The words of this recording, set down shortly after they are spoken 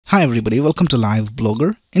Hi everybody, welcome to Live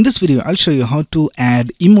Blogger. In this video, I'll show you how to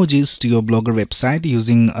add emojis to your Blogger website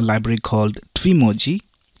using a library called Twemoji.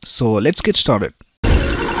 So let's get started.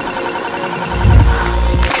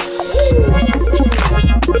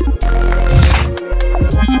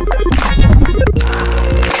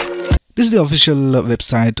 This is the official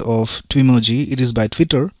website of Twemoji. It is by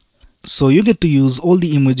Twitter. So you get to use all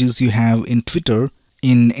the emojis you have in Twitter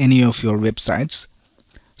in any of your websites.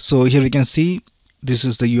 So here we can see this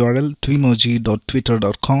is the URL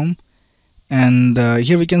twemoji.twitter.com, and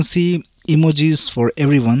here we can see emojis for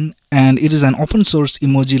everyone, and it is an open source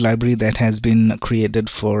emoji library that has been created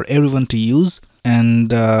for everyone to use,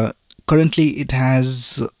 and currently it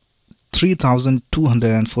has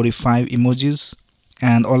 3,245 emojis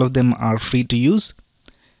and all of them are free to use.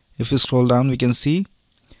 If you scroll down, we can see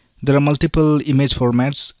there are multiple image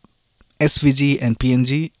formats, SVG and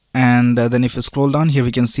PNG. And then if you scroll down, here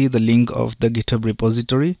we can see the link of the GitHub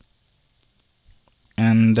repository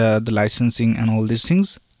and the licensing and all these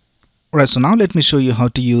things. Alright, so now let me show you how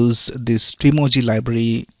to use this Twemoji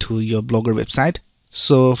library to your Blogger website.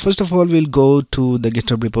 So first of all, we'll go to the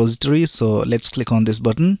GitHub repository. So let's click on this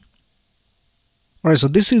button. Alright, so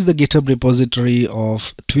this is the GitHub repository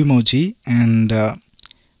of Twemoji, and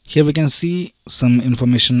here we can see some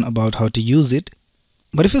information about how to use it.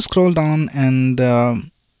 But if you scroll down,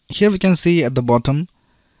 and here we can see at the bottom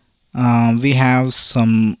we have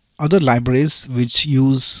some other libraries which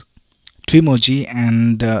use Twemoji,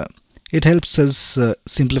 and it helps us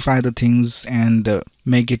simplify the things and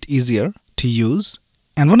make it easier to use.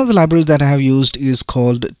 And one of the libraries that I have used is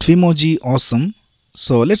called Twemoji Awesome.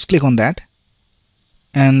 So let's click on that,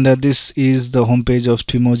 and this is the homepage of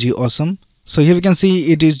Twemoji Awesome. So here we can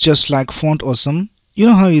see it is just like Font Awesome. You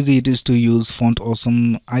know how easy it is to use Font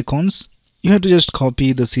Awesome icons. You have to just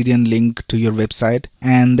copy the CDN link to your website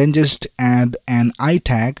and then just add an I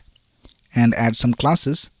tag and add some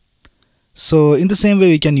classes. So in the same way,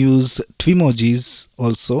 we can use Twemojis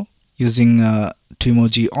also using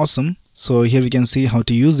Twemoji Awesome. So here we can see how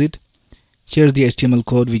to use it. Here's the HTML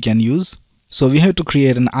code we can use. So we have to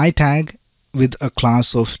create an I tag with a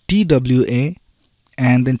class of TWA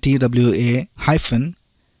and then TWA hyphen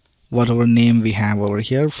whatever name we have over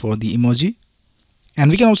here for the emoji. And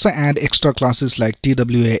we can also add extra classes like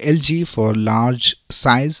TWA-LG for large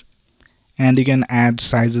size, and you can add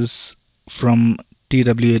sizes from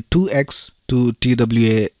TWA2x to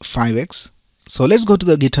TWA5x. So let's go to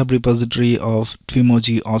the GitHub repository of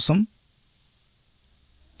Twemoji Awesome,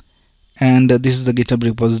 and this is the GitHub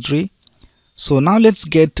repository. So now let's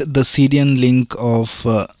get the CDN link of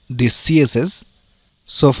this CSS.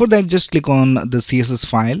 So for that, just click on the CSS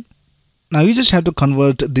file. Now you just have to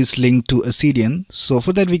convert this link to a CDN. So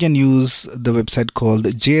for that, we can use the website called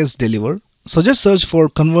JSDeliver. So just search for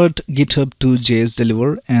convert GitHub to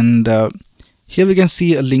JSDeliver, and here we can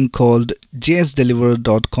see a link called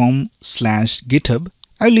jsdeliver.com/github.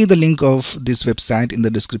 I'll leave the link of this website in the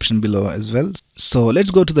description below as well. So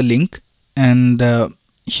let's go to the link, and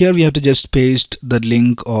here we have to just paste the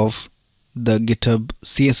link of the GitHub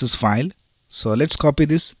CSS file. So let's copy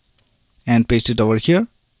this and paste it over here.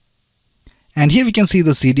 And here we can see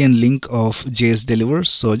the CDN link of JSDeliver.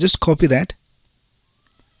 So just copy that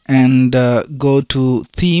and go to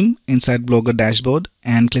theme inside Blogger dashboard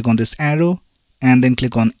and click on this arrow and then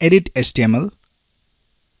click on edit HTML.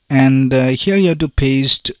 And here you have to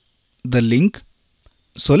paste the link.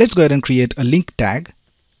 So let's go ahead and create a link tag.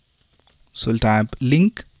 So we'll type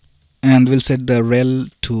link and we'll set the rel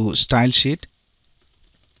to style sheet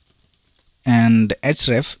and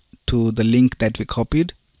href to the link that we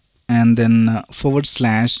copied, and then /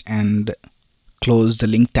 and close the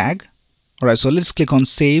link tag. Alright, so let's click on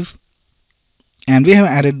save, and we have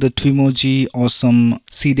added the Twemoji Awesome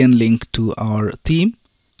CDN link to our theme.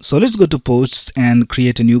 So let's go to posts and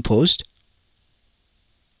create a new post,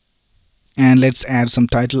 and let's add some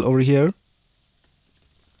title over here,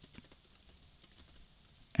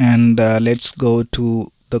 and let's go to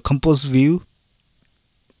the compose view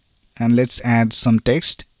and let's add some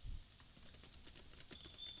text.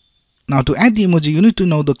 Now to add the emoji, you need to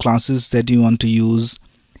know the classes that you want to use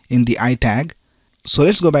in the I tag. So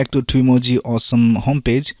let's go back to Twemoji Awesome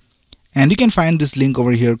homepage, and you can find this link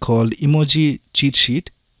over here called Emoji Cheat Sheet.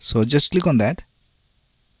 So just click on that,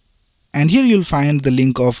 and here you'll find the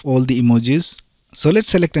link of all the emojis. So let's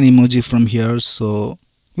select an emoji from here. So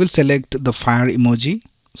we'll select the fire emoji.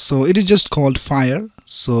 So it is just called fire.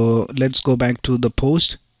 So let's go back to the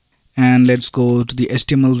post and let's go to the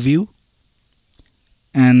HTML view.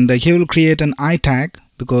 And here we'll create an I tag,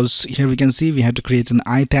 because here we can see we have to create an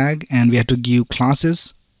I tag and we have to give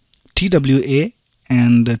classes TWA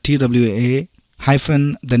and TWA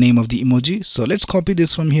hyphen the name of the emoji. So let's copy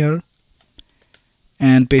this from here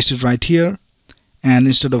and paste it right here, and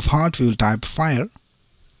instead of heart we will type fire,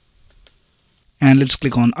 and let's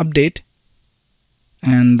click on update,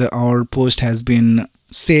 and our post has been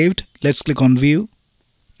saved. Let's click on view,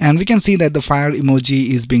 and we can see that the fire emoji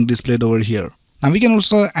is being displayed over here. Now we can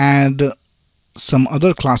also add some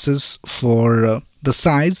other classes for the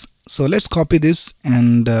size. So let's copy this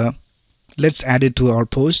and let's add it to our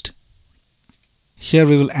post. Here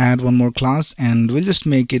we will add one more class and we'll just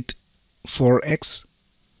make it 4x,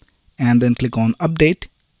 and then click on update.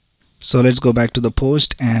 So let's go back to the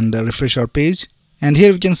post and refresh our page, and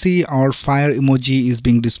here we can see our fire emoji is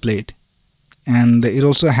being displayed, and it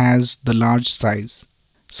also has the large size.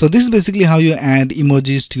 So this is basically how you add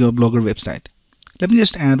emojis to your Blogger website. Let me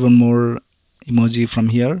just add one more emoji from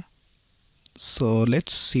here. So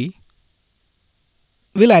let's see.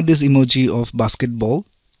 We'll add this emoji of basketball.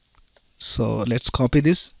 So let's copy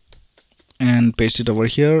this and paste it over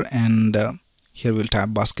here, and here we'll type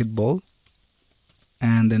basketball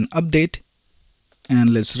and then update,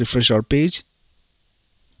 and let's refresh our page,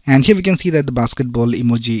 and here we can see that the basketball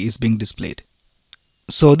emoji is being displayed.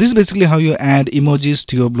 So this is basically how you add emojis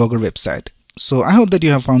to your Blogger website. So I hope that you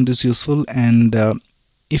have found this useful, and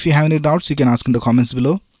if you have any doubts you can ask in the comments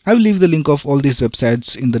below. I will leave the link of all these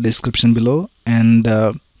websites in the description below, and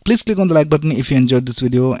please click on the like button if you enjoyed this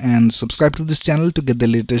video, and subscribe to this channel to get the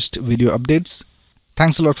latest video updates.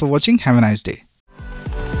 Thanks a lot for watching. Have a nice day.